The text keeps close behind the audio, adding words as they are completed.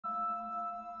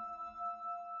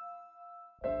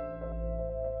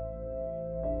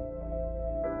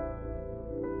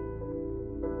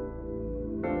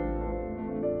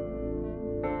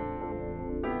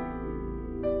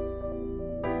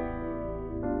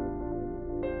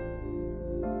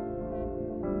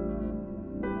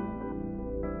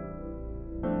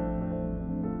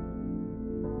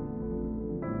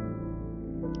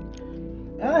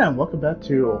and welcome back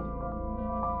to...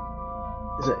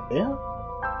 Is it Aya?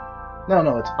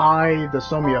 No, it's I, the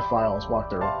SOMNIUM files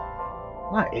walkthrough.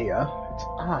 Not Aya, it's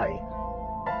I.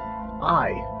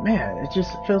 Man, it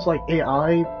just feels like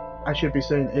AI. I should be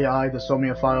saying AI, the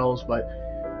SOMNIUM files, but...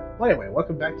 Well, anyway,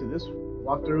 welcome back to this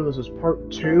walkthrough. This is part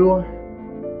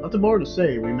 2. Nothing more to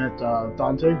say. We met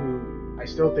Dante, who I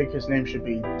still think his name should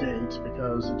be Date,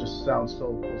 because it just sounds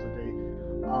so close to Date.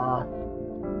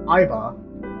 Iva?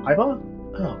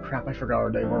 Oh crap, I forgot her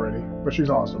name already, but she's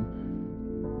awesome.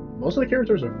 Most of the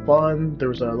characters are fun. There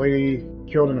was a lady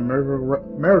killed in a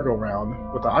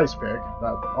merry-go-round with an ice pick.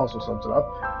 That also sums it up.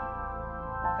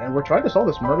 And we're trying to solve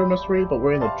this murder mystery, but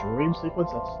we're in a dream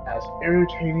sequence that's as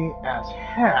entertaining as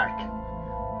heck.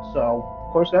 So,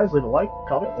 of course guys, leave a like,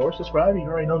 comment, or subscribe. You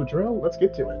already know the drill. Let's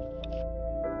get to it.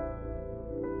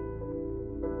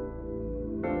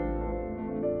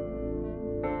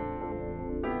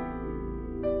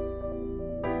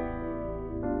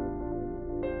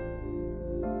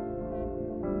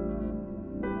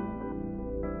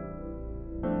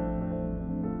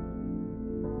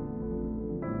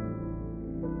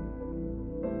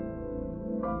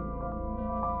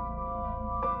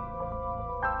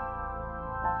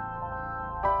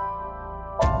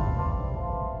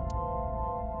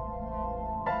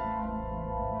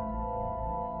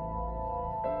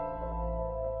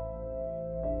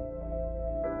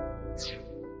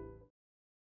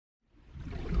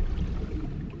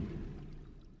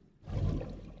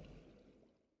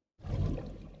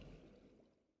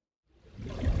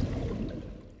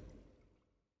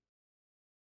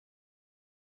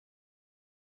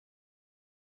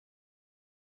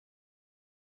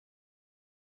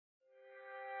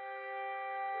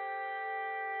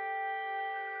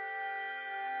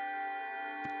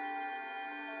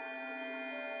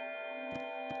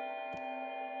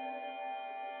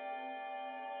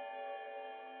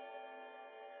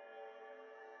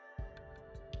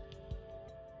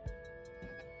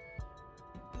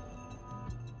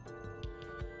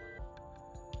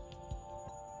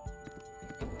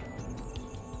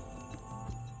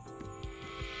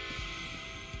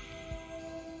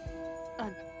 A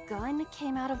gun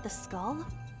came out of the skull?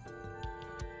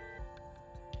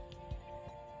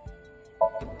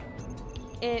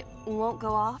 It won't go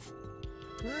off?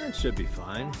 It should be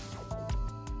fine.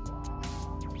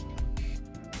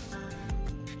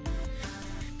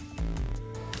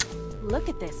 Look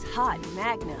at this hot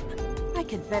magnum. I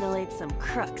could ventilate some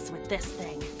crooks with this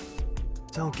thing.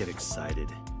 Don't get excited.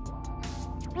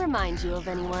 Remind you of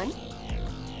anyone?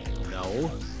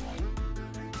 No.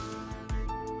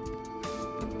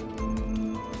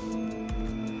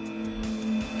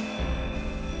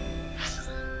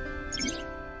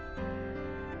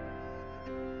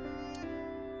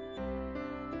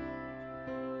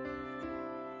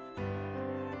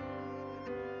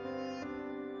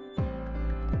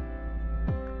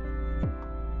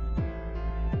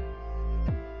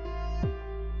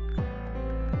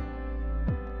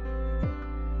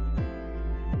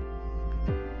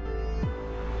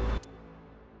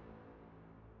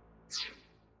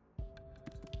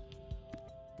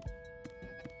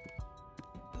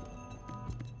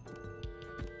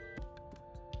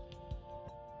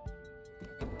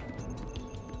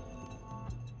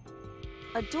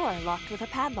 A door locked with a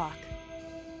padlock.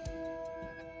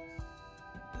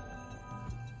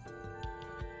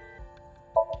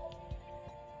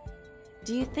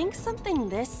 Do you think something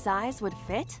this size would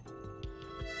fit?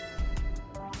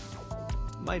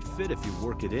 Might fit if you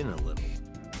work it in a little.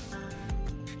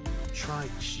 Try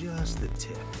just the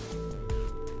tip.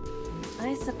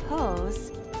 I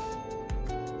suppose.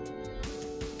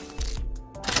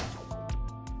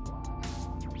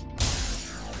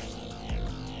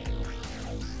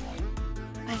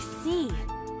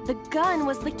 The gun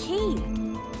was the key.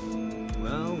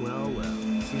 Well.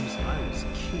 Seems I was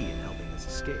key in helping us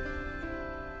escape.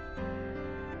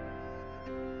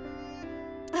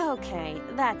 Okay,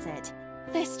 that's it.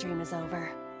 This dream is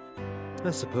over.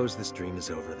 I suppose this dream is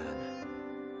over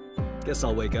then. Guess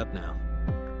I'll wake up now.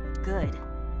 Good.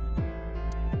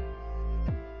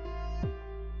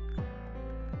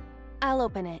 I'll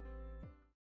open it.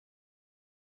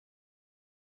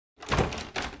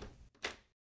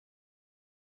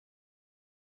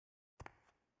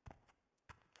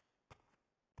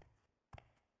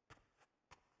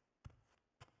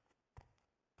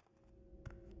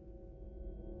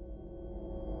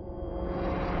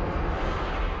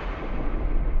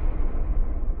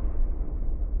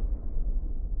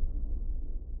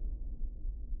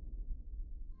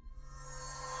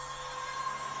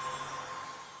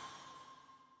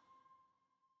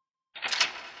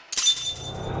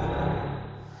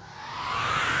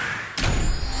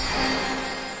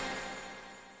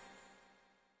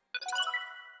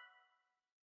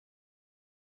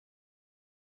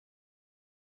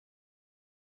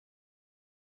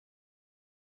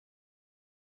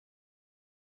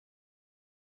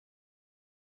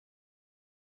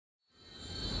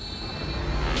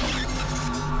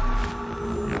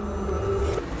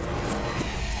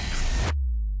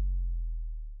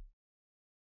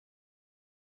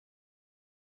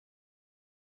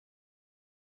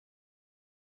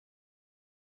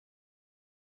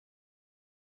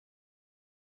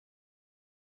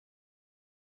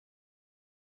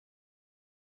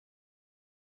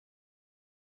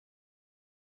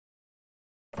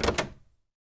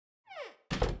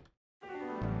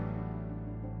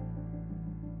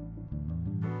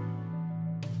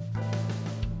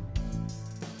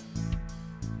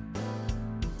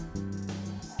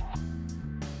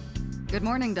 Good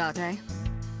morning, Date.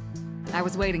 I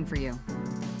was waiting for you.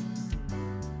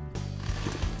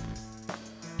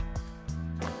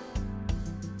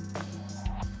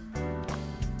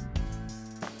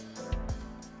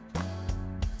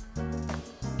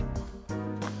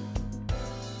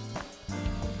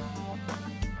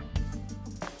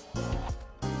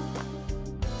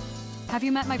 Have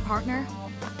you met my partner?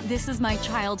 This is my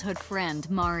childhood friend,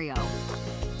 Mario.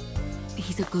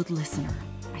 He's a good listener.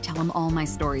 I tell him all my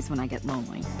stories when I get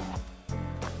lonely.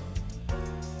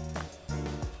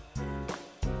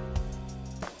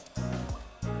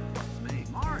 It's me,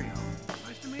 Mario.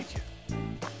 Nice to meet you.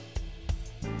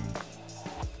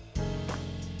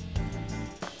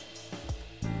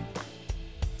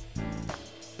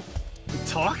 It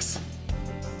talks?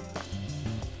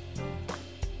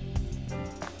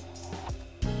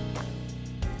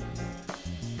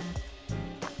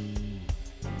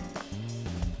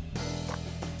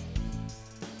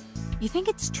 You think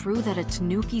it's true that a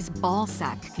Tanuki's ball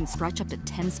sack can stretch up to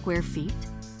 10 square feet?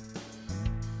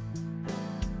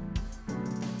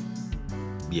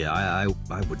 Yeah, I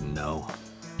wouldn't know.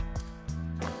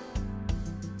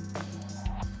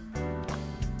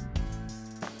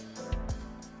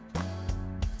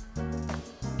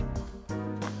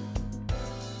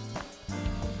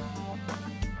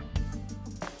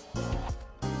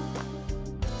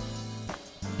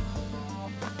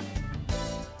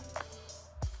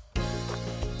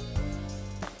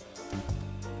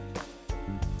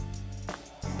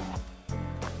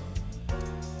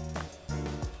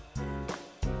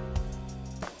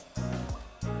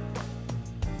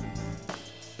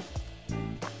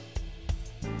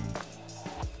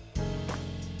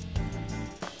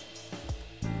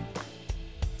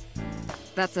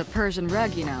 That's a Persian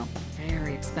rug, you know.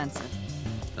 Very expensive.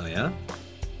 Oh yeah?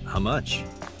 How much?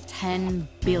 10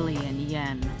 billion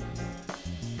yen.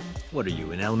 What are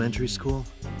you, in elementary school?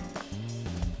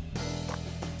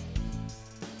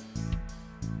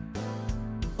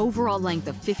 Overall length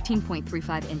of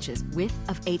 15.35 inches, width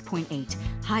of 8.8,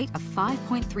 height of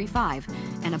 5.35,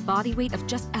 and a body weight of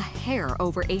just a hair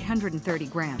over 830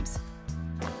 grams.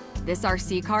 This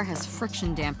RC car has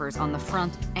friction dampers on the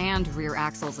front and rear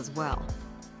axles as well.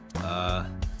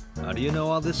 How do you know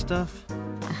all this stuff?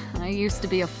 I used to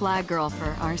be a flag girl for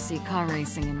RC car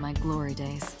racing in my glory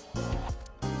days.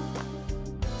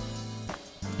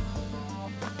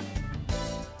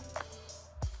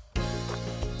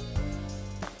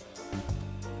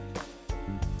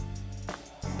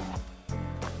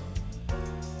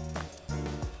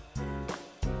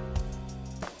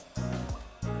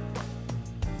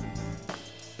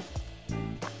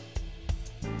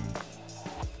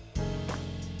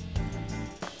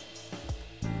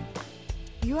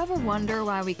 You ever wonder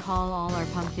why we call all our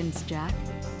pumpkins Jack?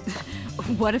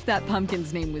 What if that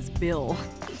pumpkin's name was Bill?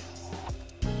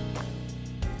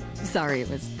 Sorry, it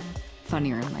was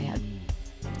funnier in my head.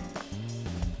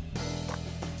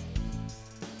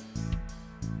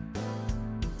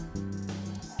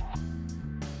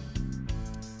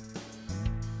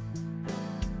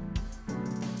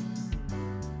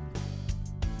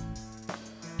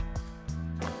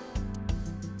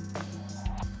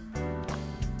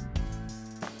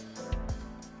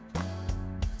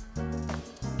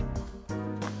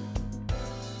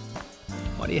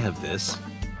 Why do you have this?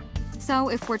 So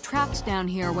if we're trapped down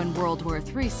here when World War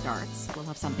III starts, we'll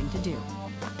have something to do.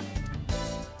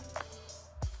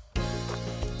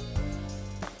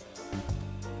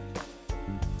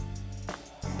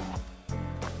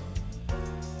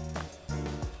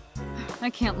 I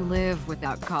can't live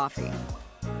without coffee.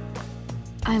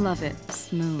 I love it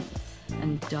smooth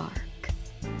and dark.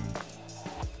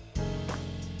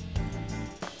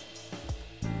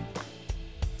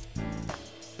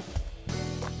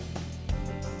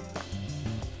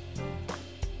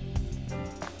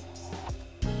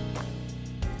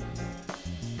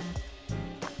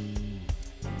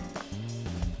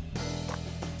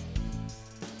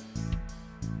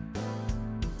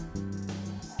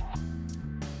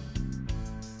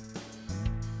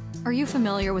 Are you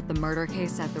familiar with the murder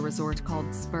case at the resort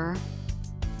called Spur?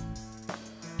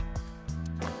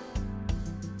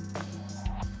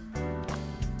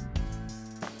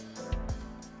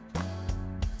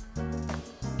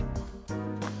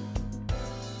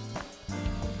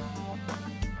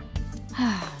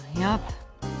 Yup.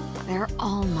 They're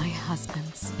all my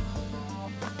husbands.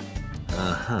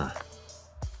 Uh-huh.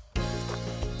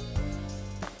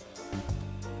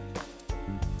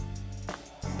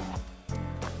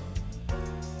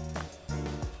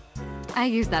 I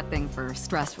use that thing for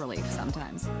stress relief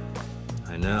sometimes.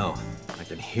 I know. I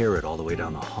can hear it all the way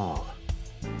down the hall.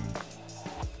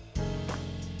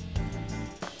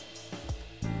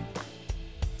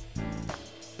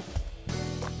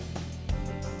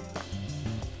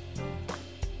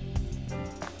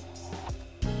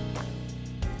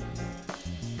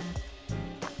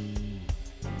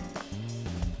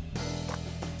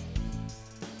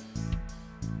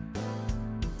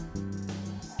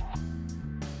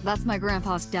 That's my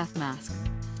grandpa's death mask.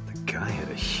 The guy had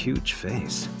a huge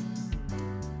face.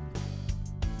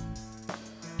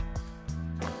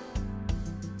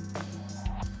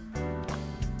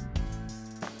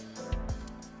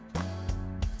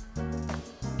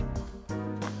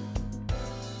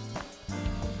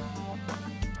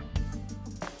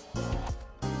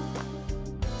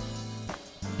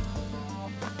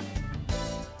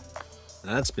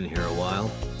 That's been here a while.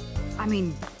 I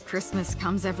mean, Christmas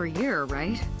comes every year,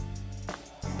 right?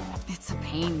 It's a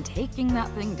pain taking that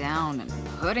thing down and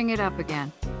putting it up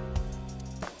again.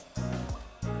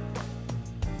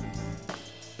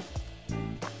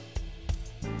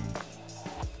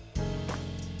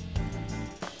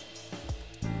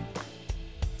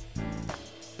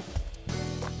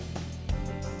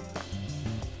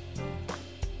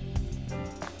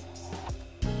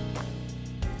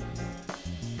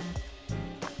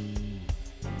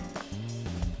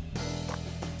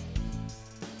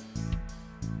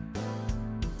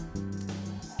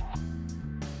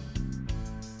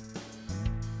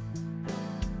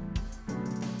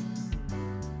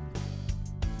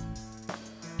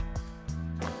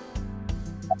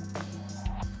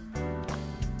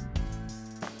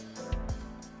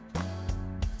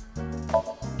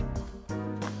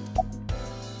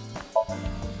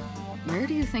 Where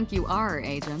do you think you are,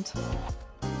 Agent?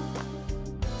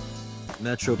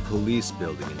 Metro Police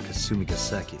Building in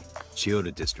Kasumigaseki,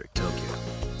 Chiyoda District, Tokyo.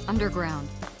 Underground.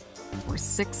 We're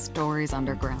 6 stories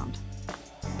underground.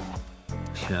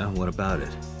 Yeah, what about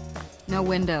it? No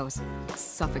windows. It's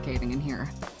suffocating in here.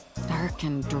 Dark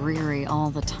and dreary all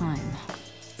the time.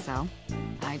 So,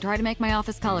 I try to make my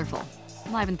office colorful.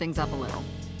 Liven things up a little.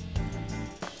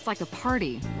 It's like a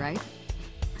party, right?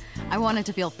 I want it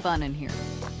to feel fun in here.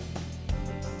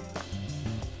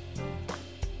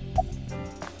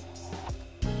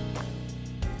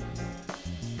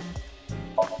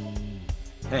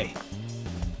 Hey,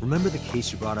 remember the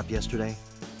case you brought up yesterday?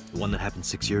 The one that happened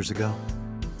 6 years ago?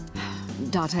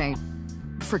 Date,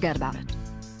 forget about it.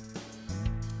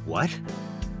 What?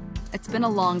 It's been a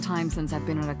long time since I've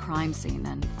been at a crime scene,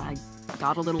 and I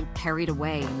got a little carried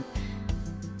away and...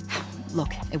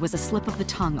 Look, it was a slip of the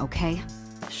tongue, okay?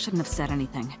 Shouldn't have said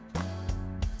anything.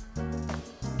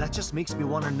 That just makes me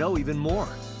want to know even more.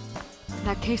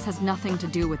 That case has nothing to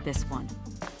do with this one.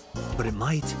 But it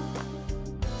might.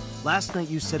 Last night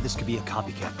you said this could be a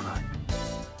copycat crime.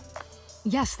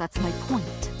 Yes, that's my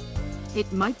point.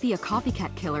 It might be a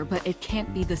copycat killer, but it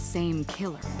can't be the same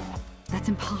killer. That's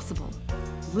impossible.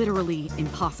 Literally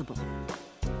impossible.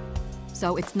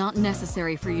 So it's not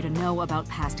necessary for you to know about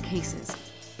past cases.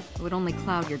 It would only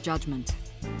cloud your judgment.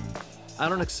 I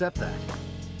don't accept that.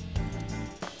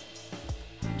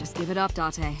 Just give it up,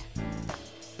 Date.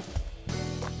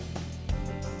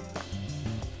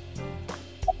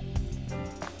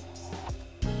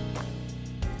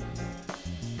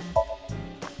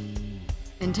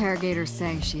 Interrogators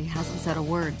say she hasn't said a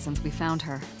word since we found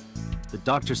her. The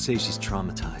doctors say she's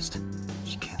traumatized.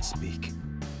 She can't speak.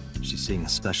 She's seeing a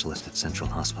specialist at Central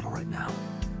Hospital right now.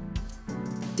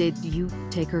 Did you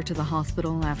take her to the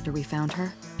hospital after we found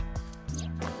her?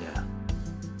 Yeah.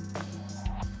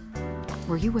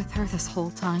 Were you with her this whole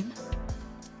time?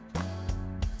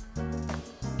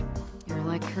 You're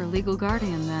like her legal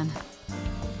guardian, then.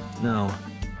 No,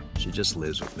 she just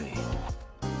lives with me.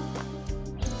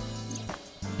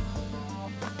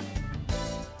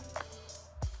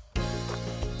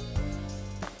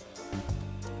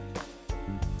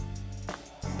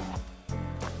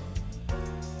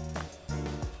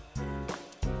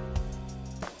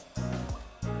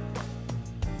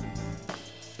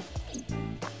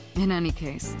 In any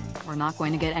case, we're not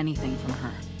going to get anything from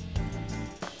her.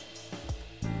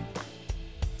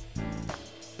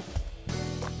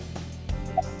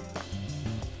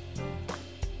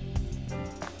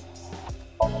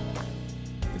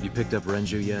 Have you picked up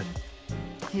Renju yet?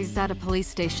 He's at a police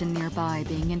station nearby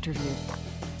being interviewed.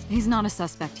 He's not a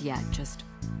suspect yet, just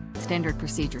standard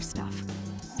procedure stuff.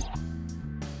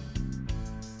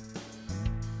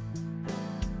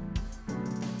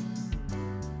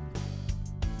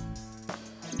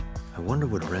 I wonder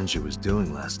what Renju was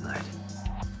doing last night.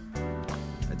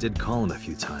 I did call him a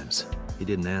few times. He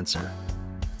didn't answer.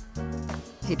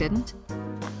 He didn't?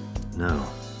 No.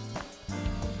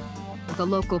 The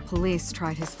local police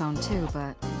tried his phone too,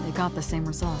 but they got the same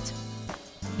result.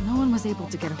 No one was able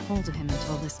to get a hold of him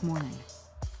until this morning.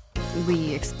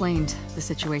 We explained the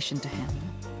situation to him,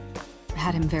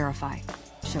 had him verify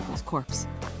Shogo's corpse,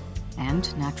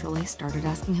 and naturally started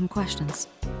asking him questions.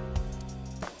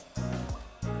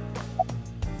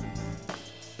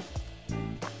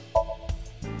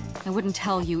 I wouldn't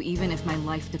tell you even if my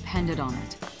life depended on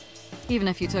it. Even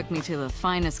if you took me to the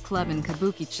finest club in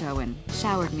Kabukicho and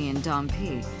showered me in Dom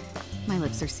P, my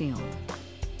lips are sealed.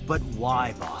 But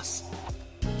why, boss?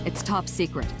 It's top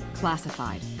secret,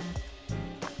 classified.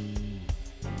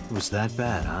 It was that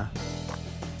bad, huh?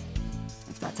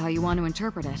 If that's how you want to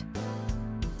interpret it.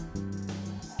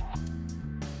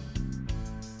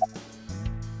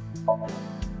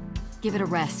 Give it a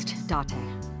rest, Date.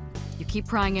 You keep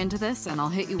prying into this, and I'll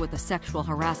hit you with a sexual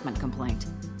harassment complaint.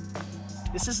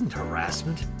 This isn't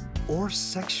harassment or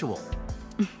sexual.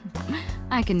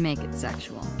 I can make it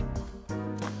sexual.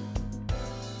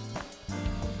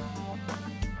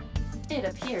 It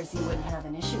appears you wouldn't have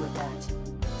an issue with that.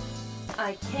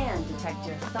 I can detect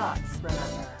your thoughts,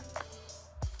 remember?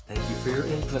 Thank you for your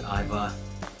input, Iva.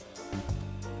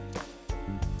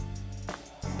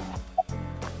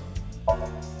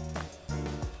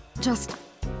 Just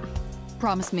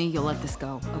promise me you'll let this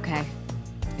go, okay?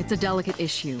 It's a delicate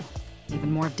issue, even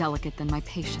more delicate than my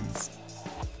patience.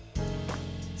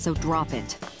 So drop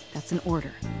it. That's an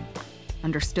order.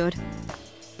 Understood?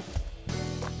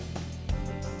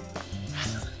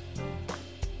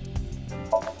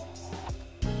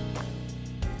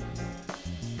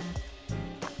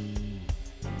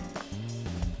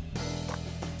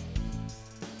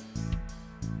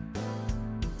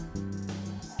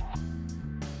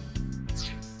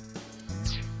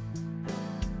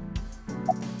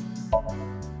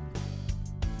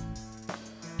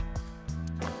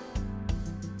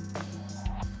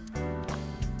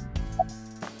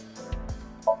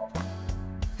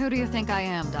 Who do you think I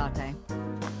am, Date?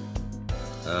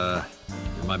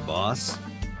 You're my boss?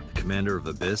 The commander of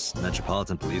Abyss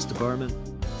Metropolitan Police Department?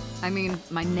 I mean,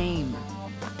 my name.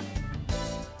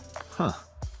 Huh.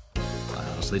 I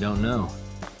honestly don't know.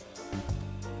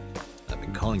 I've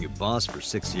been calling you boss for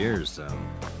 6 years, so...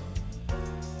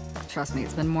 Trust me,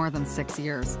 it's been more than 6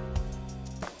 years.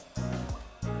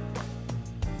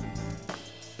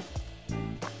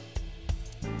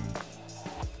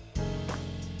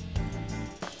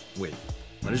 Wait,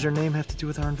 what does your name have to do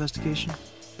with our investigation?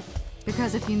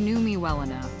 Because if you knew me well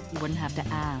enough, you wouldn't have to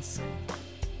ask.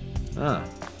 Ah,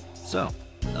 so,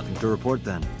 nothing to report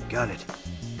then. Got it.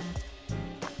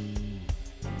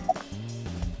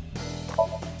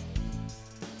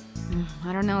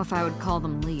 I don't know if I would call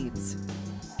them leads.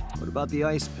 What about the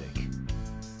ice pick?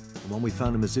 The one we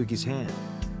found in Mizuki's hand?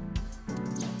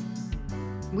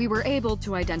 We were able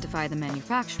to identify the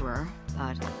manufacturer,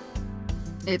 but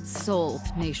it's sold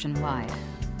nationwide.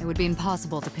 It would be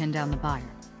impossible to pin down the buyer.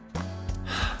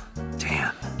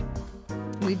 Damn.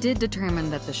 We did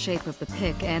determine that the shape of the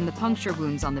pick and the puncture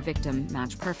wounds on the victim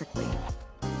match perfectly.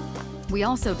 We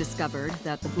also discovered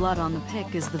that the blood on the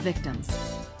pick is the victim's.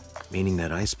 Meaning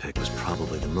that ice pick was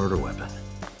probably the murder weapon.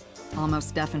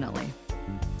 Almost definitely.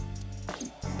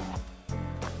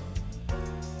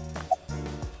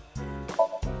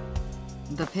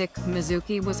 The pick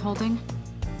Mizuki was holding?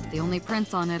 The only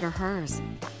prints on it are hers.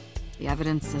 The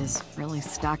evidence is really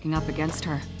stacking up against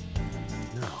her.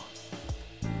 No.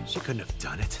 She couldn't have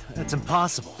done it. That's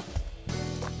impossible.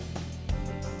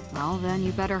 Well, then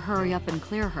you better hurry up and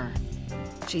clear her.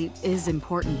 She is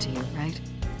important to you, right?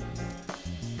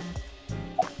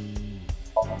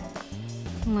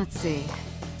 Let's see.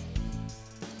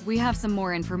 We have some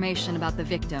more information about the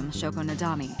victim, Shoko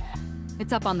Nadami.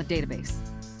 It's up on the database.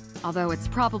 Although it's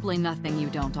probably nothing you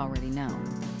don't already know.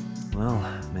 Well,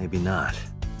 maybe not.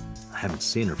 I haven't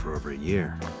seen her for over a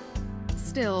year.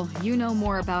 Still, you know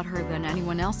more about her than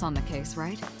anyone else on the case,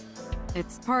 right?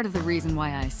 It's part of the reason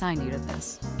why I assigned you to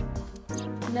this.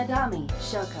 Nadami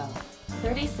Shoko,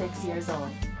 36 years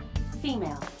old.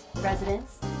 Female.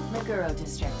 Residence, Meguro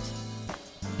District.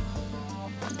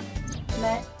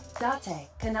 Met Date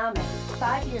Kaname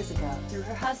 5 years ago through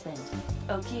her husband,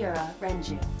 Okiura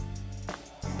Renju.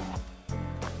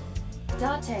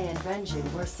 Date and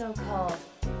Renju were so-called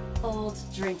old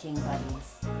drinking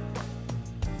buddies.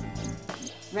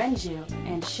 Renju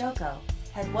and Shoko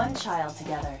had one child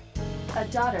together, a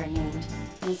daughter named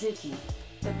Mizuki,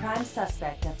 the prime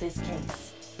suspect of this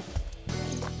case.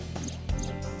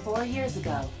 4 years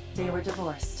ago, they were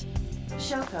divorced.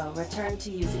 Shoko returned to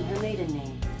using her maiden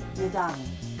name, Nadami.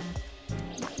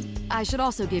 I should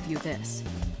also give you this.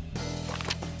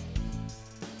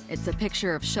 It's a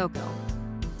picture of Shoko.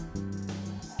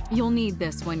 You'll need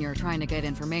this when you're trying to get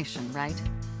information, right?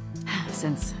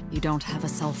 Since you don't have a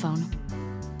cell phone.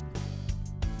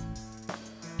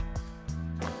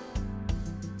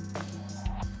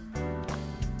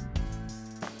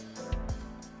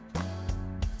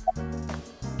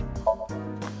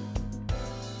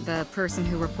 The person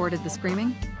who reported the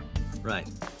screaming? Right.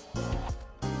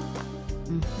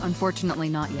 Unfortunately,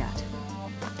 not yet.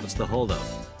 What's the holdup?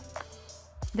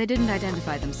 They didn't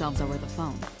identify themselves over the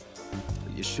phone.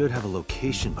 But you should have a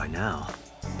location by now.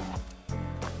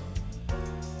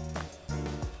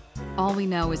 All we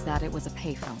know is that it was a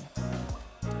payphone.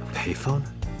 A payphone?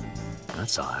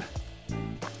 That's odd.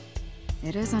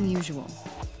 It is unusual.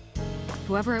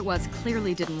 Whoever it was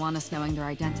clearly didn't want us knowing their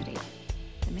identity.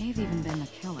 It may have even been the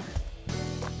killer.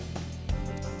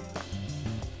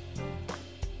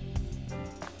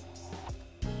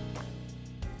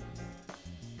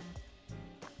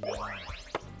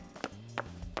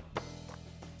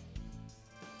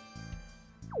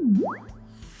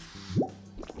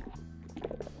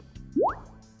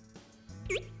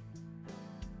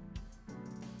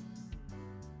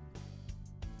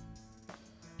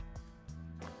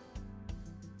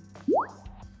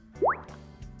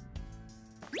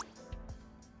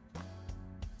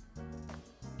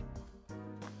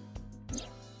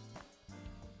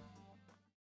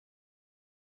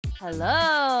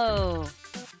 Hello!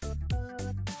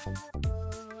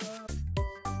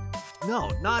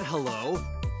 No, not hello.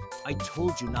 I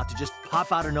told you not to just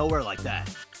pop out of nowhere like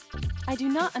that. I do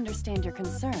not understand your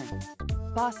concern.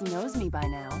 Boss knows me by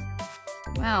now.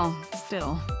 Well,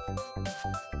 still.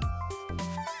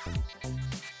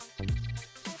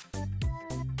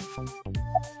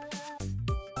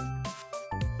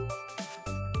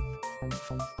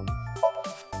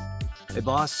 Hey,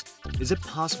 boss, is it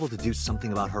possible to do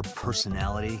something about her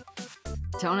personality?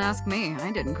 Don't ask me.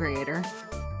 I didn't create her.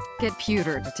 Get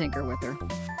Pewter to tinker with her.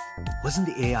 Wasn't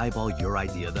the AI ball your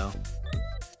idea, though?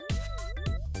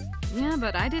 Yeah,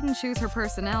 but I didn't choose her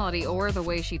personality or the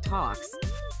way she talks.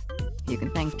 You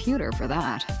can thank Pewter for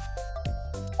that.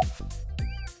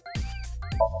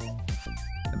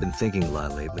 I've been thinking a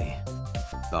lot lately.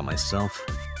 About myself.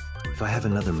 If I have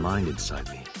another mind inside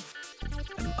me,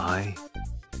 am I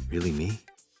really me?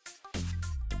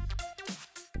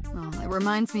 Well, it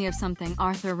reminds me of something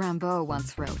Arthur Rimbaud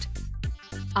once wrote.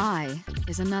 I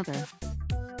is another.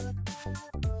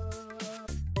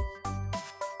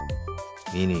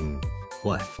 Meaning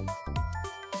what?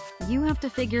 You have to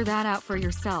figure that out for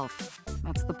yourself.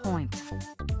 That's the point.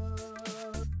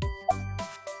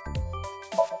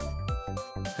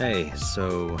 Hey,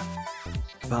 so...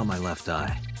 about my left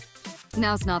eye.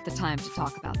 Now's not the time to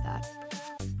talk about that.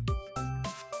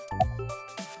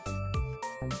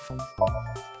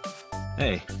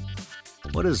 Hey,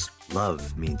 what does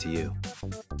love mean to you?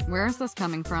 Where is this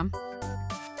coming from?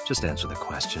 Just answer the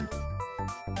question.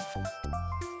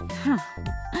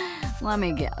 Let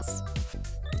me guess.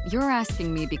 You're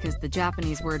asking me because the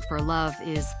Japanese word for love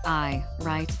is ai,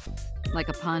 right? Like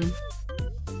a pun?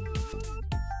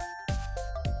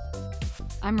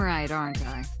 I'm right, aren't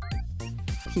I?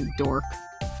 You dork.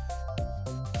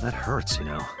 That hurts, you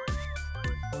know.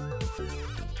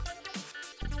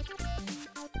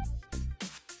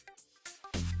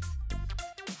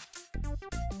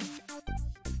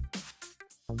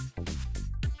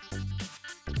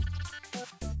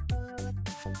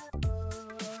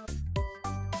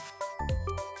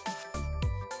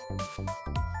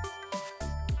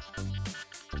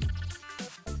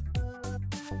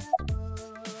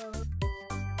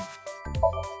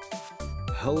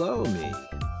 Hello, me.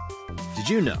 Did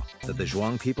you know that the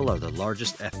Zhuang people are the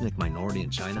largest ethnic minority in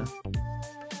China?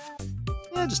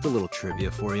 Yeah, just a little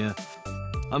trivia for you.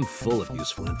 I'm full of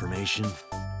useful information.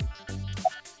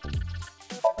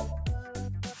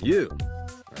 You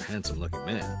are a handsome-looking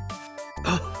man.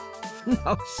 Oh,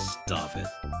 no, stop it.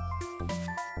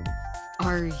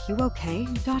 Are you okay,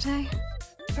 Date?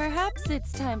 Perhaps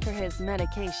it's time for his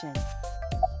medication.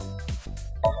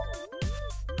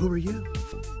 Who are you?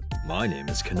 My name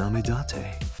is Kaname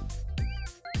Date.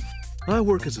 I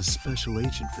work as a special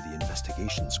agent for the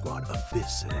investigation squad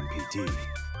Abyss at MPD.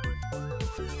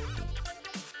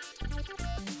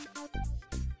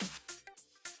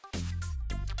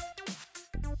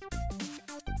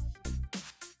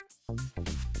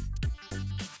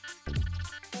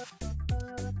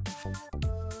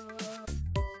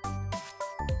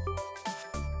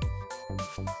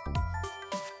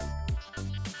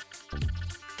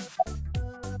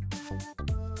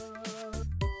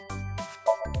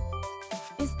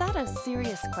 Is that a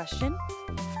serious question?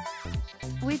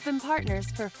 We've been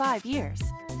partners for 5 years.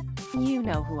 You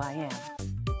know who I am.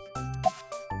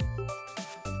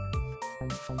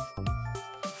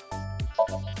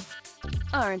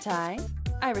 Aren't I?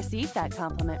 I receive that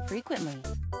compliment frequently.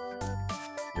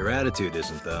 Your attitude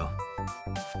isn't, though.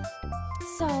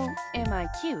 So, am I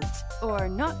cute or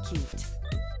not cute?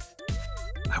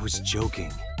 I was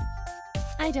joking.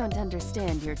 I don't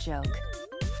understand your joke.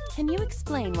 Can you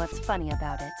explain what's funny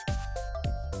about it?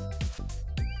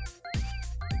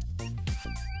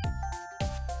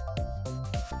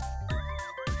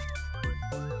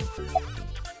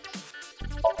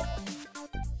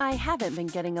 I haven't been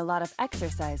getting a lot of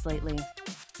exercise lately.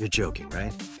 You're joking,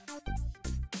 right?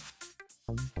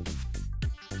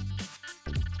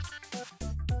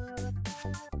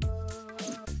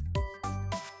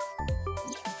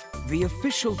 The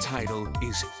official title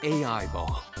is AI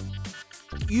Ball.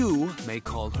 You may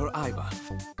call her Iba.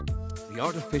 The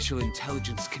artificial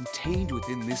intelligence contained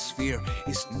within this sphere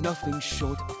is nothing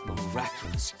short of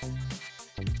miraculous.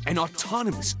 An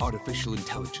autonomous artificial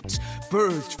intelligence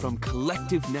birthed from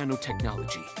collective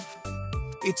nanotechnology.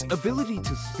 Its ability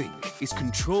to think is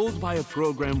controlled by a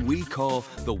program we call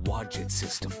the Wadjet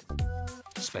system.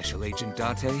 Special Agent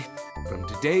Date, from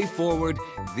today forward,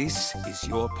 this is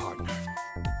your partner.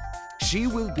 She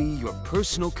will be your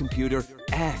personal computer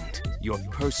and your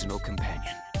personal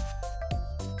companion.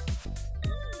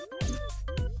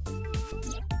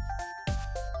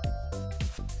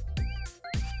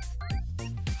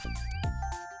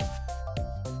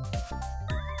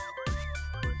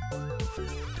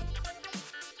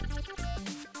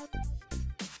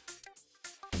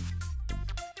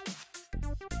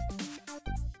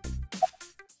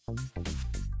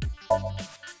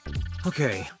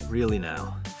 Okay, really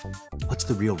now. What's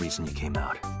the real reason you came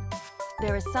out?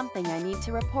 There is something I need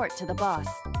to report to the boss.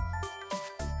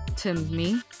 To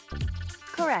me?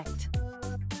 Correct.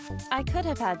 I could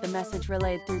have had the message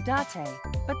relayed through Date,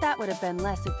 but that would have been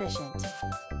less efficient.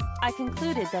 I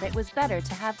concluded that it was better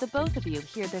to have the both of you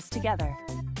hear this together.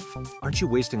 Aren't you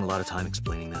wasting a lot of time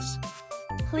explaining this?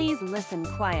 Please listen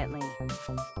quietly.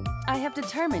 I have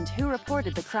determined who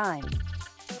reported the crime.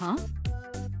 Huh?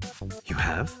 You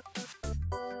have?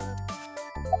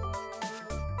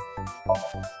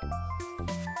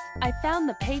 I found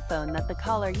the payphone that the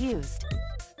caller used.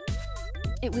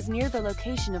 It was near the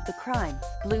location of the crime,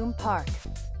 Bloom Park.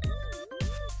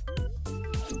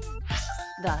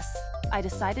 Thus, I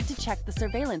decided to check the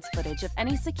surveillance footage of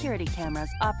any security cameras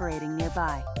operating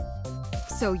nearby.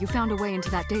 So you found a way into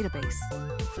that database?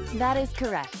 That is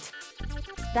correct.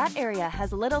 That area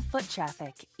has little foot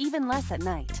traffic, even less at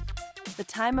night. The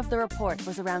time of the report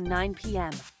was around 9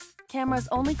 p.m. Cameras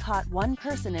only caught one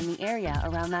person in the area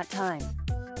around that time.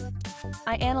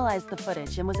 I analyzed the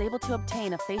footage and was able to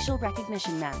obtain a facial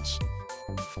recognition match.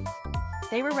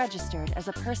 They were registered as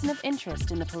a person of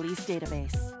interest in the police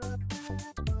database.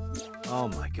 Oh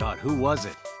my god, who was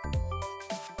it?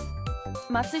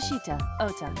 Matsushita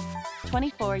Ota,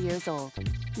 24 years old,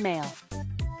 male.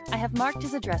 I have marked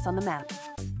his address on the map.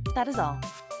 That is all.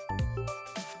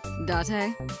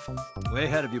 Date? Way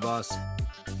ahead of you, boss.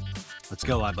 Let's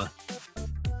go, Iba.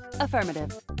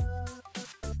 Affirmative.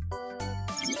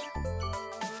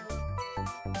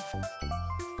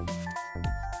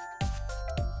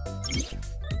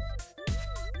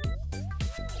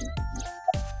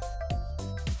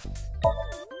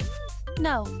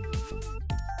 No,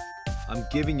 I'm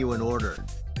giving you an order.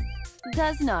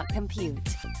 does not compute.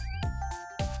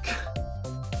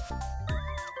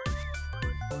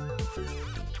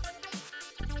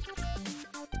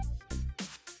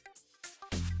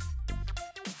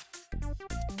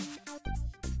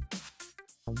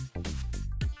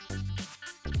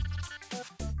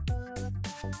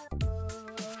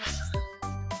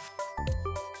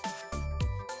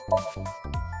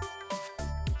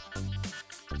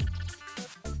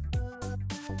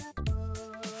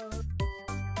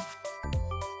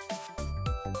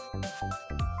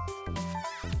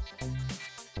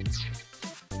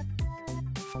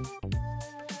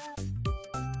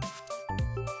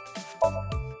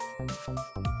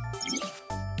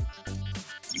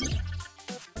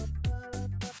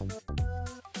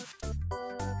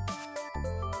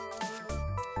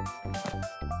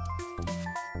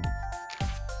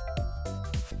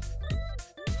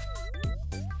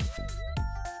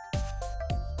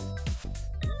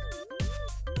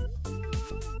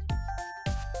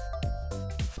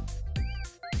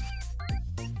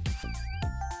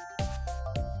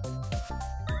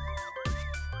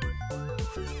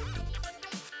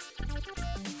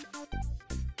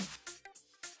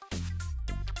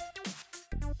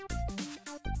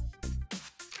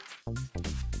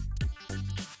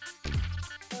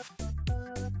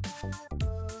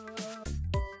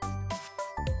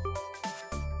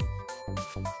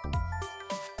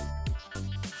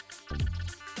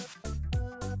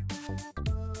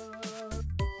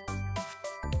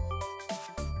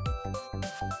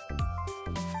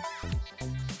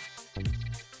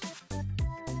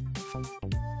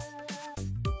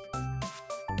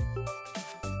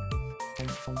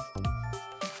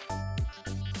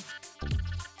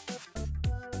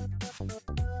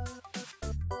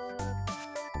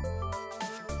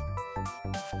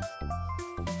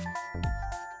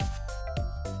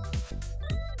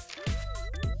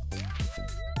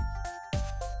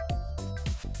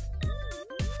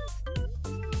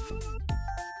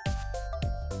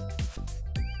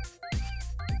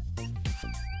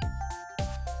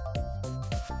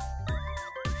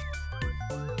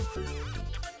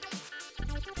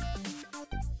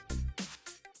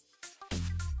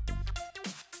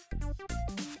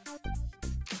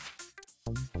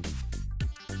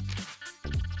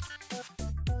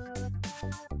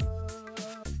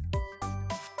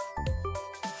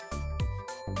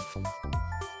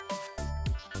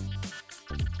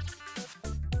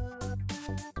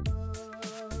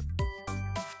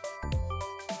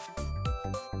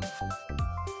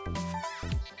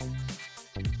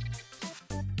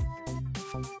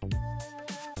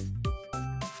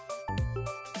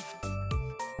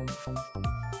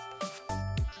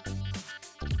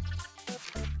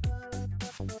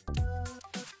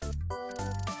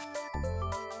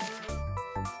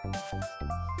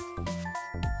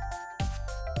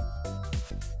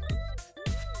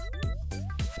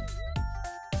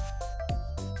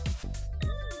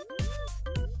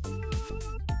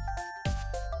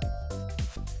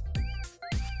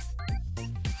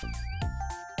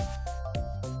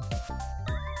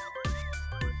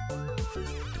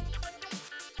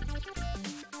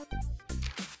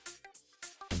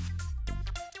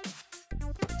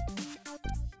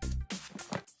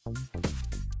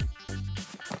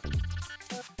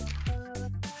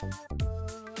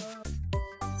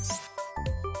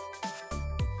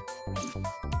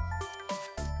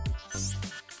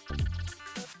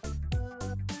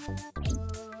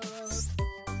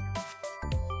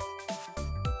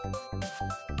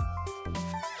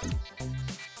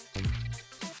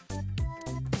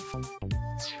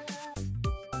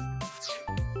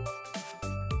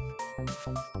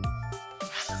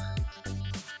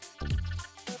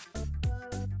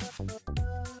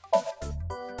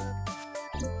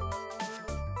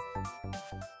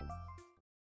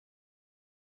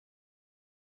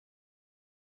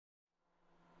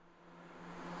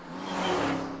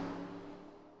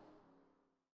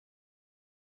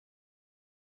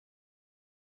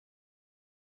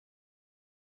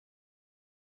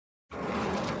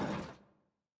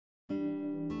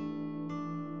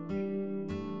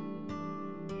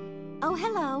 Oh,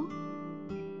 hello.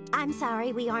 I'm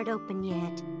sorry we aren't open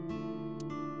yet.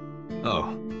 Oh,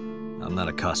 I'm not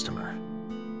a customer.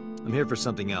 I'm here for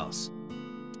something else.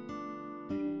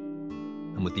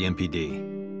 I'm with the MPD.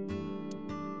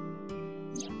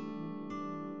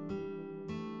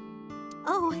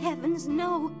 Oh, heavens,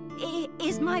 no.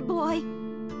 Is my boy...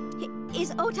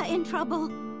 Is Ota in trouble?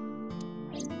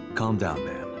 Calm down,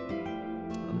 ma'am.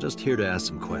 I'm just here to ask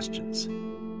some questions.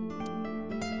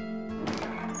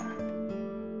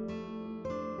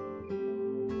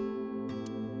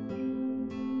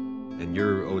 And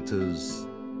you're Ota's...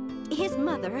 His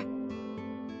mother,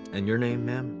 And your name,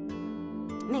 ma'am?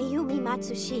 Mayumi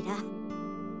Matsushita.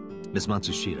 Miss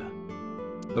Matsushita.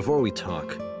 Before we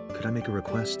talk, could I make a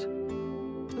request?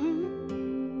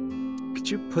 Could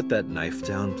you put that knife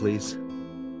down, please?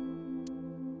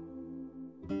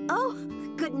 Oh,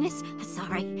 goodness.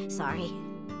 Sorry.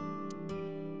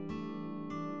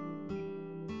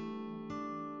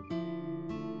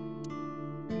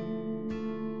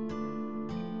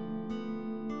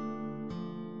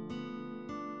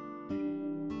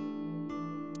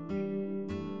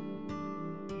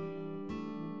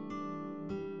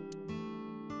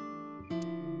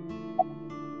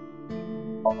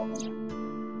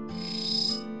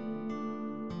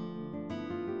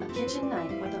 A kitchen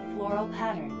knife with a floral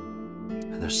pattern.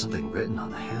 And there's something written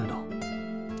on the handle.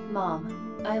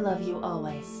 Mom, I love you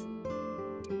always.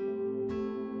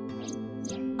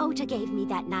 Ota gave me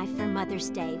that knife for Mother's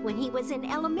Day when he was in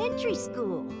elementary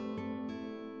school.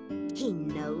 He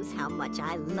knows how much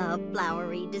I love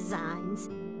flowery designs.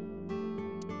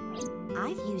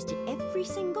 I've used it every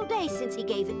single day since he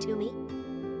gave it to me.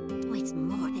 Oh, it's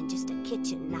more than just a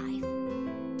kitchen knife.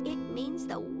 It means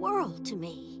the world to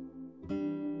me.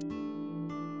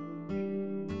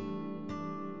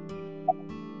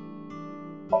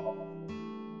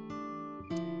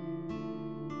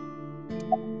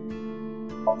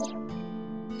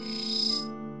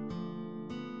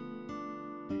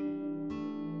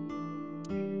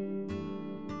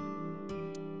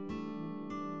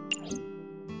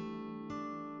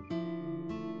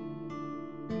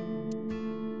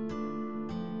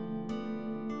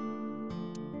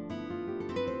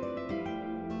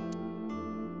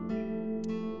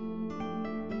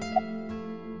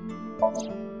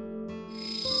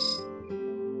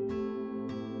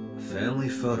 Family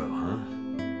photo, huh?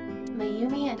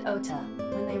 Mayumi and Ota,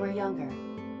 when they were younger.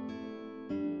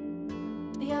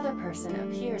 The other person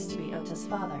appears to be Ota's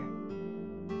father.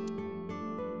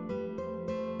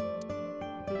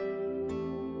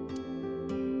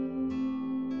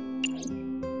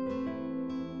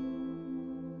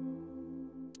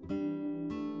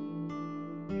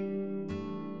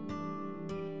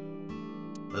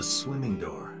 A swimming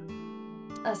door.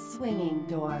 A swinging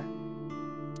door.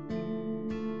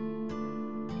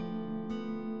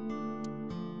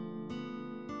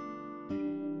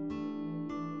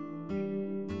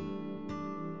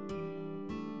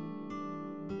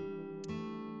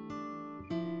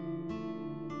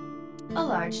 A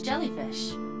large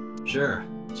jellyfish. Sure,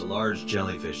 it's a large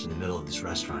jellyfish in the middle of this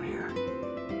restaurant here.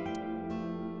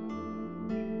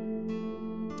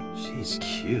 She's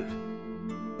cute.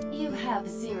 You have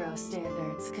zero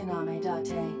standards, Kaname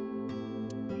Date.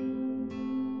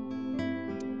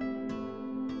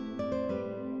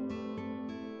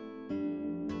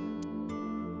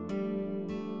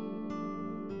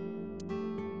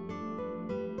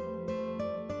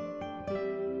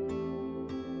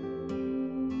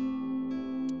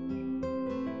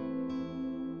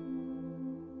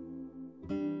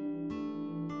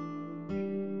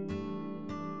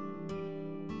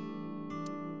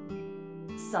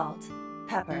 Salt,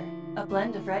 pepper, a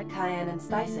blend of red cayenne and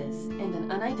spices, and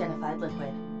an unidentified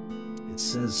liquid. It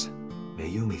says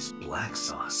Mayumi's black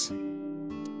sauce.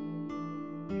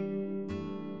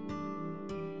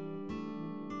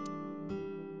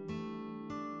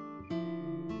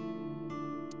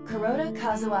 Kuroda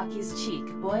Kazuaki's cheek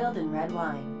boiled in red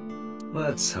wine.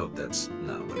 Let's hope that's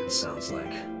not what it sounds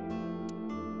like.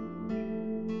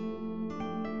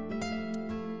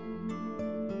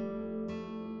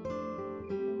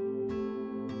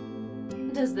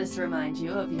 Does this remind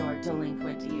you of your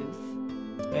delinquent youth?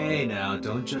 Hey now,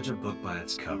 don't judge a book by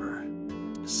its cover.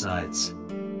 Besides,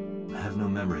 I have no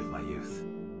memory of my youth.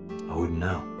 I wouldn't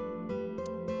know.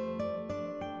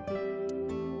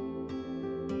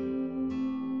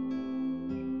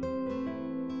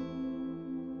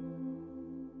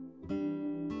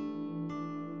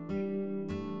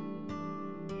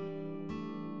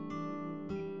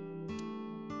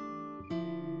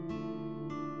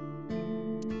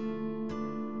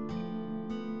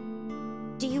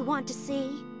 Do you want to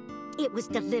see? It was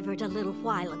delivered a little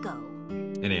while ago.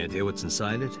 Any idea what's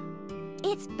inside it?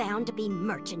 It's bound to be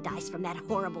merchandise from that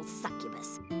horrible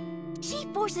succubus. She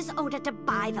forces Oda to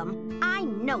buy them. I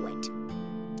know it.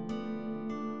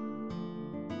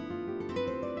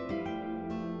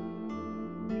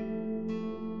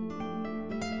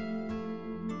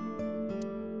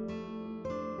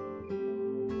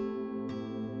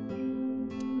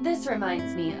 This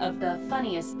reminds me of the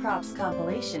funniest props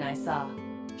compilation I saw.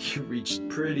 You reached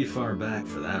pretty far back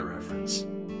for that reference.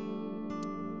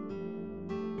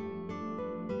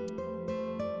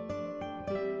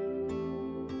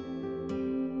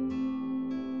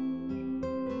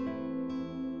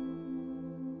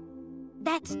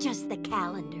 That's just the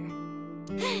calendar.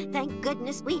 Thank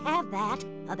goodness we have that.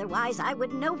 Otherwise, I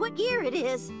wouldn't know what year it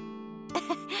is.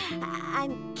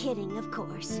 I'm kidding, of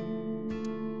course.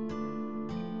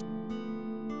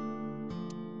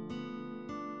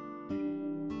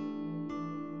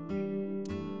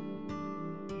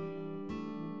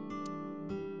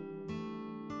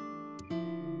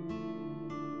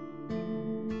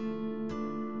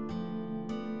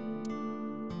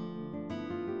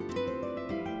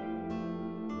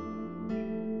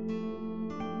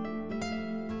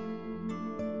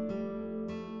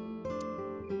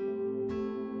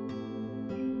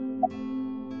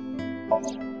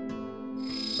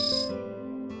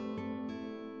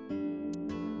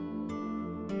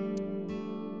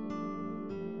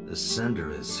 The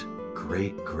sender is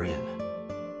Great Grin.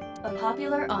 A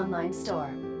popular online store.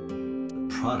 The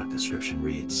product description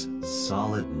reads,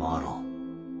 solid model.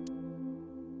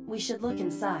 We should look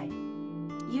inside.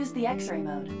 Use the X-ray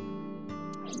mode.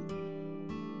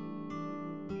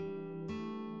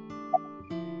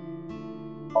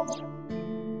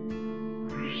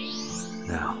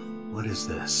 Now, what is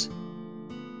this?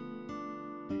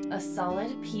 A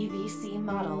solid PVC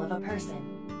model of a person,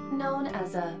 known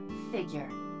as a figure.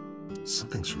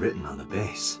 Something's written on the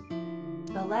base.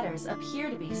 The letters appear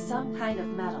to be some kind of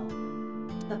metal.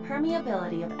 The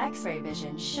permeability of X-ray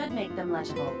vision should make them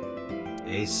legible.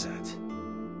 A set.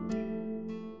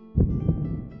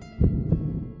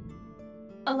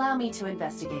 Allow me to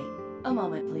investigate. A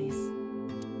moment, please.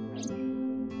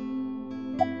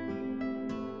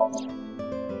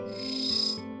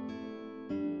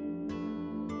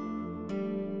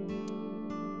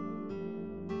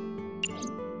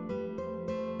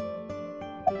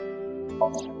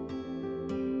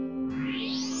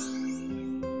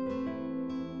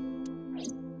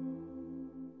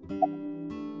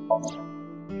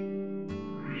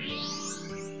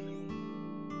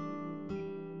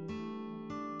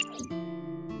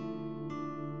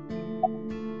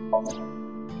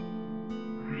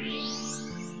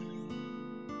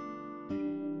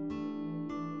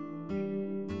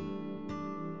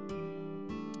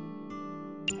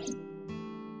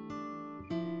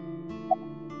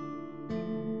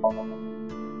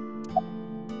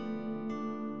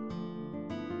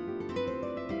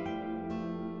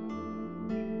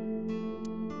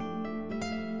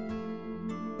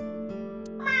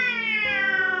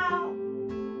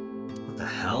 What the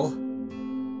hell?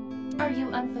 Are you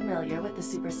unfamiliar with the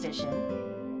superstition?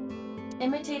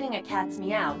 Imitating a cat's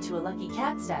meow to a lucky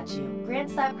cat statue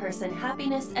grants that person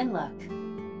happiness and luck.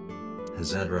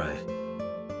 Is that right?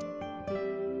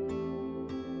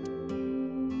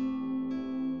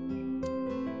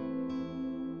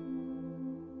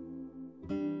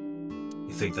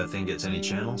 You think that thing gets any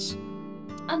channels?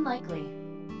 Unlikely.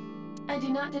 I do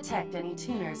not detect any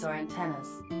tuners or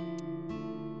antennas.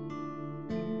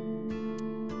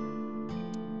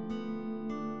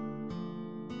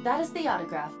 That is the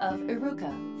autograph of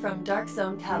Iruka from Dark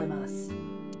Zone Kalimas.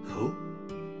 Who?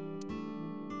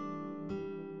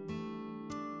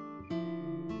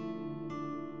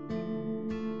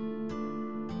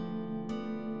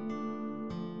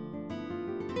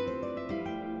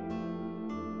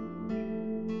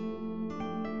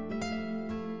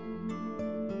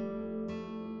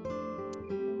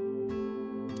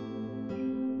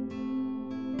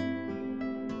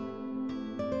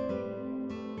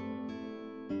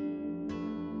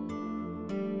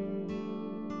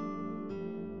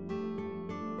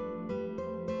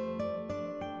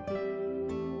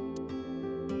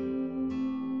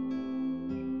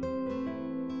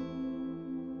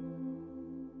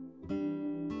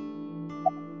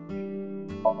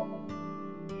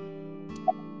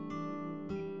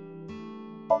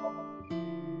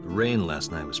 The rain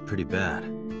last night was pretty bad,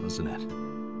 wasn't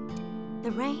it?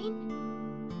 The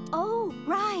rain? Oh,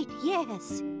 right,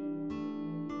 yes.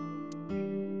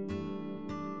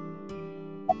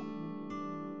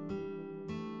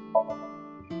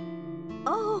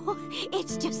 Oh,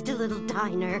 it's just a little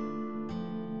diner.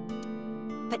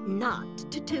 But not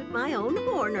to toot my own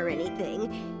horn or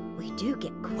anything. We do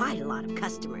get quite a lot of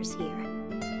customers here.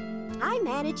 I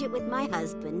manage it with my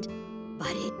husband,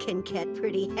 but it can get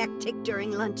pretty hectic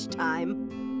during lunchtime.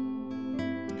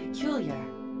 Peculiar.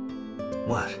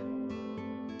 What?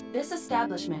 This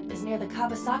establishment is near the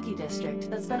Kawasaki district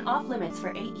that's been off limits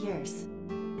for 8 years.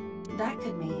 That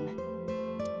could mean...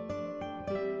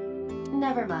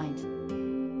 Never mind.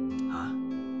 Huh?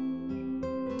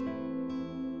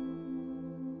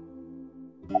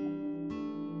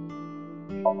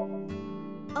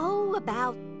 Oh,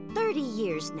 about 30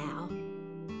 years now.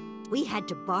 We had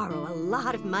to borrow a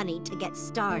lot of money to get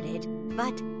started,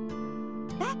 but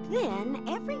back then,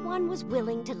 everyone was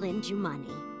willing to lend you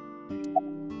money.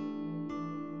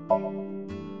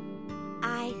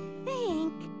 I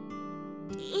think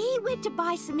he went to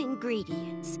buy some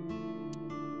ingredients.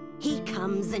 He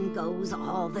comes and goes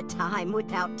all the time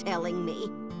without telling me.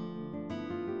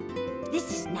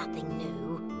 This is nothing new.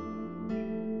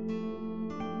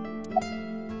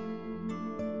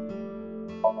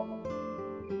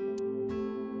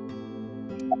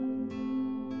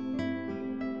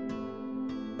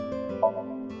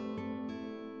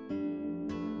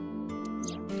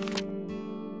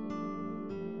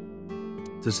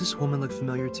 Does this woman look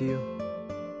familiar to you?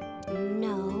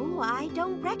 No, I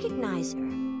don't recognize her.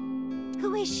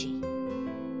 Who is she?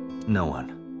 No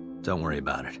one. Don't worry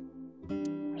about it.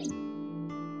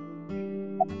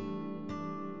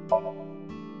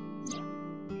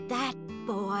 That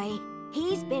boy,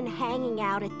 he's been hanging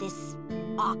out at this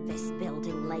office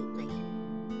building lately.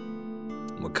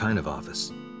 What kind of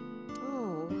office?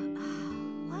 Oh,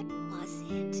 what was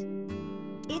it?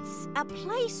 It's a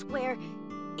place where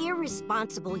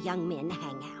irresponsible young men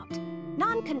hang out.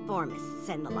 Nonconformists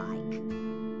and the like.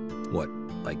 What,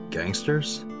 like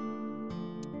gangsters?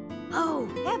 Oh,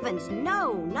 heavens,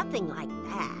 no, nothing like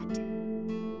that.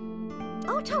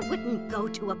 Ota wouldn't go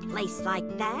to a place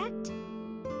like that.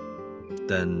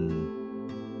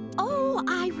 Then... Oh,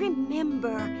 I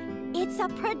remember. It's a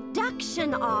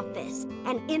production office,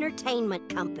 an entertainment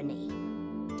company.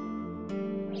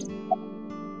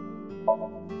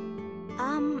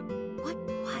 What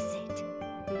was it?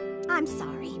 I'm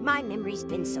sorry, my memory's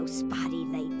been so spotty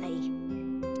lately.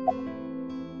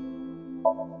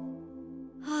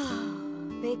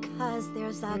 Because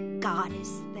there's a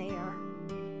goddess there.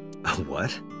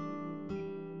 What?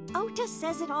 Ota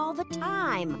says it all the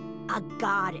time. A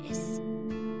goddess.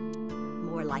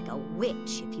 More like a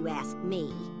witch, if you ask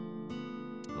me.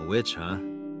 A witch, huh?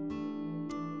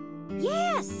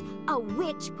 Yes! A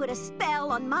witch put a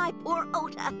spell on my poor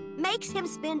Ota. Makes him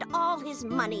spend all his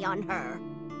money on her.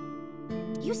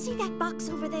 You see that box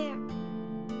over there?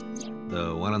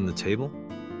 The one on the table?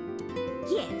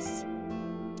 Yes.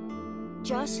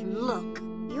 Just look.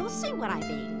 You'll see what I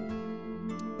mean.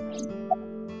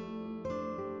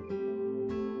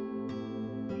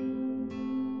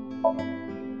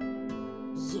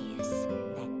 Yes,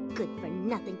 that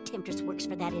good-for-nothing temptress works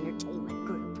for that entertainment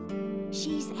group.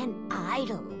 She's an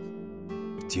idol.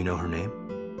 Do you know her name?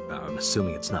 I'm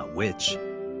assuming it's not witch.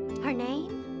 Her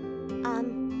name?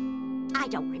 I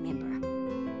don't remember.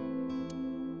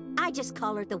 I just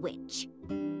call her the witch.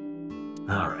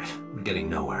 Alright, we're getting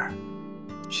nowhere.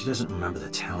 She doesn't remember the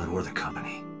talent or the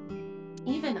company.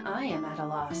 Even I am at a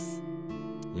loss.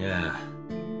 Yeah.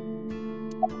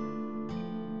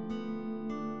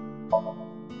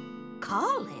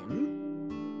 Call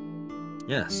him?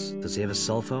 Yes. Does he have a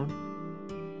cell phone?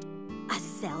 A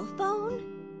cell phone?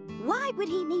 Why would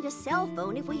he need a cell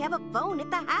phone if we have a phone at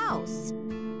the house?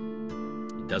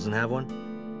 He doesn't have one?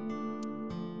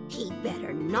 He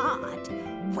better not.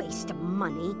 Waste of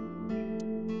money.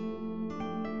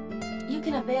 You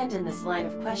can abandon this line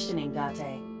of questioning,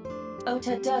 Date.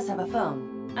 Ota does have a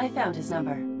phone. I found his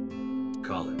number.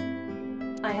 Call it.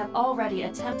 I have already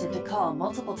attempted to call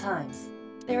multiple times.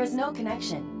 There is no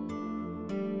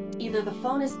connection. Either the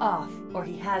phone is off, or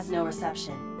he has no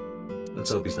reception.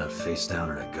 Let's hope he's not face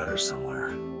down in a gutter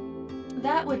somewhere.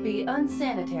 That would be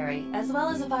unsanitary, as well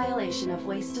as a violation of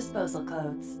waste disposal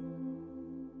codes.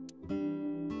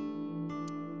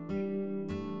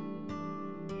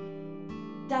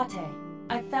 Date,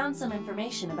 I've found some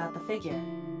information about the figure.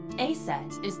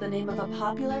 A-Set is the name of a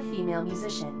popular female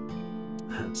musician.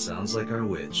 Sounds like our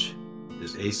witch.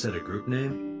 Is A-Set a group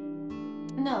name?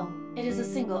 No, it is a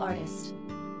single artist.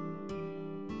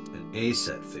 An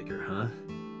A-Set figure, huh?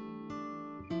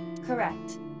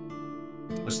 Correct.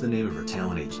 What's the name of her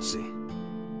talent agency?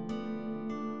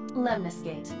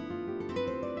 Lemniscate.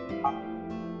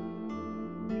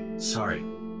 Sorry,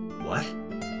 what?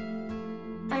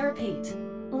 I repeat,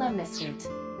 Lemniscate.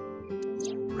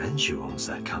 Renju owns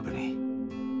that company.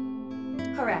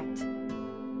 Correct.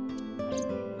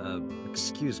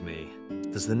 Excuse me.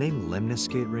 Does the name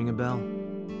Lemniscate ring a bell?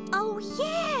 Oh,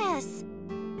 yes!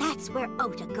 That's where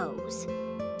Ota goes.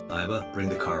 Iba, bring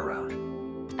the car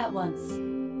around. At once.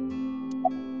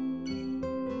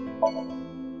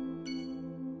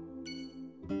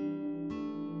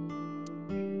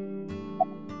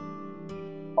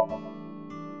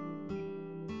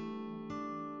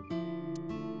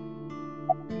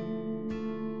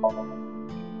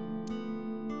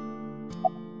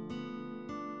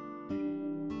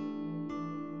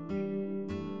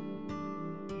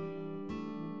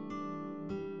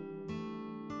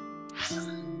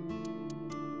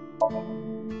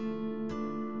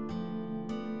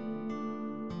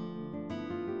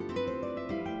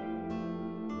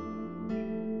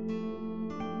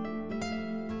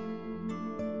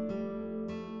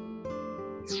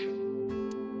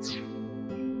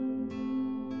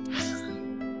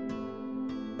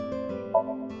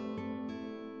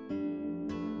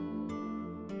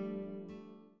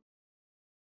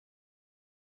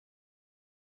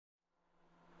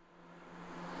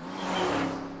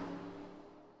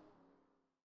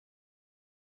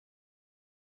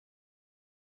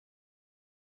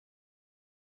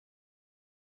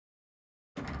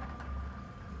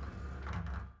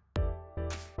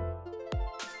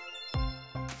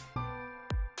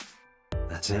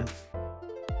 That's him?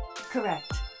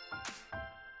 Correct.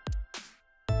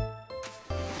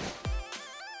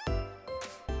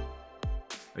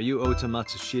 Are you Ota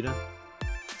Matsushita?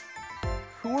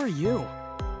 Who are you?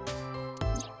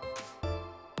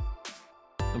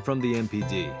 I'm from the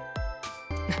MPD.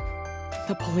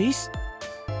 The police?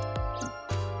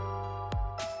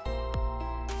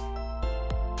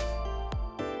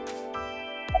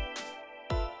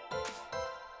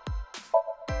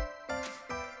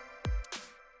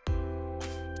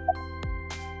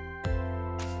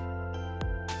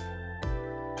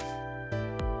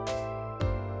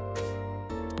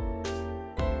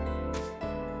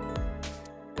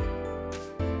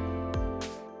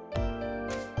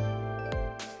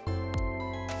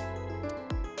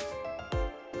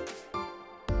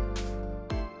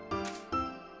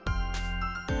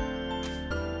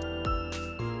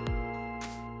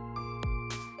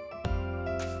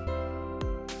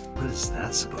 What is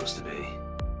that supposed to be?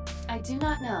 I do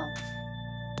not know.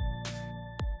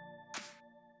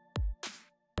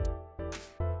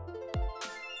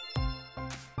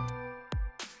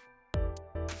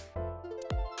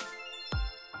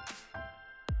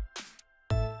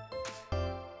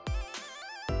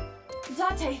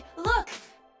 Date, look!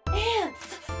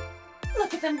 Ants!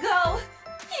 Look at them go!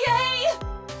 Yay!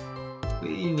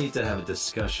 We need to have a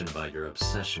discussion about your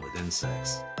obsession with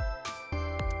insects.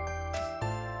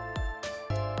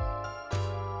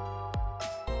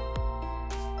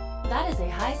 That is a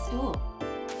high school.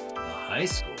 A high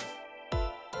school?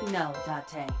 No,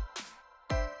 Date.